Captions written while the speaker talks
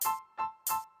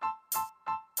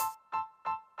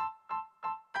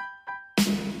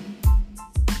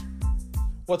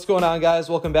What's going on, guys?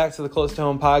 Welcome back to the Close to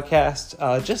Home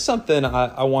podcast. Just something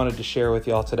I wanted to share with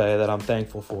y'all today that I'm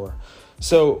thankful for.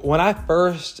 So when I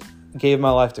first gave my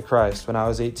life to Christ when I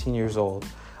was 18 years old,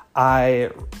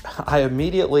 I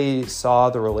immediately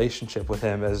saw the relationship with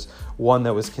him as one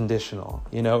that was conditional.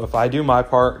 You know, if I do my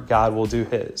part, God will do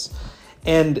his.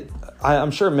 And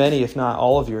I'm sure many, if not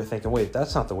all of you, are thinking, wait,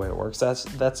 that's not the way it works.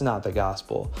 That's not the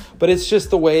gospel. But it's just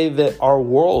the way that our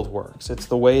world works. It's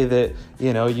the way that,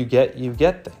 you get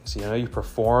things. You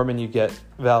perform and you get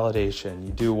validation.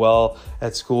 You do well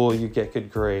at school, you get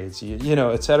good grades,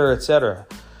 et cetera, et cetera.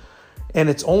 And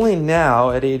it's only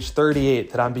now at age 38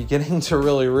 that I'm beginning to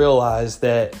really realize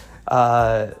that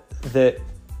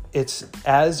it's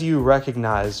as you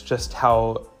recognize just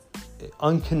how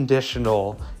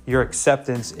unconditional your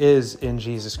acceptance is in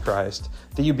Jesus Christ,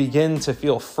 that you begin to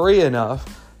feel free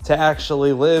enough to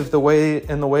actually live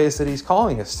in the ways that he's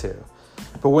calling us to.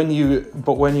 But when you're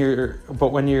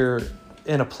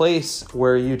in a place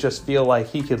where you just feel like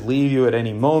he could leave you at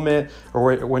any moment,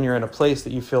 or when you're in a place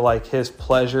that you feel like his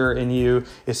pleasure in you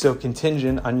is so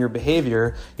contingent on your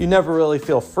behavior, you never really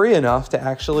feel free enough to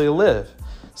actually live.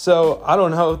 So I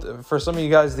don't know, for some of you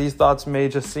guys, these thoughts may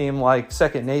just seem like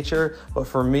second nature, but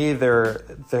for me,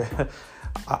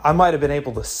 I might have been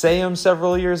able to say them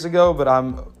several years ago, but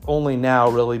I'm only now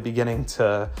really beginning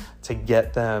to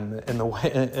get them in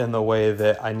the way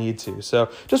that I need to. So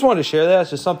just wanted to share that. It's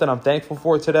just something I'm thankful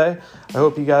for today. I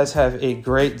hope you guys have a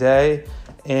great day.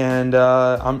 And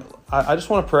I just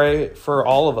want to pray for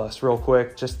all of us real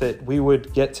quick, just that we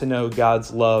would get to know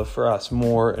God's love for us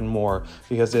more and more,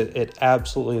 because it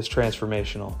absolutely is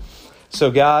transformational. So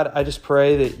God, I just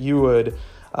pray that you would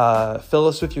fill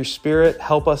us with your Spirit,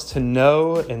 help us to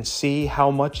know and see how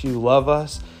much you love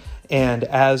us. And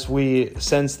as we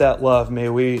sense that love, may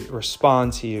we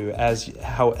respond to you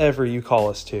however you call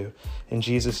us to. In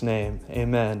Jesus' name,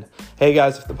 amen. Hey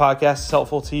guys, if the podcast is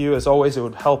helpful to you, as always, it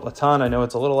would help a ton. I know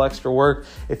it's a little extra work.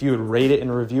 If you would rate it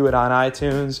and review it on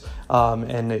iTunes,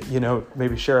 and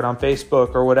maybe share it on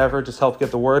Facebook or whatever, just help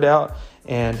get the word out,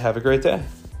 and have a great day.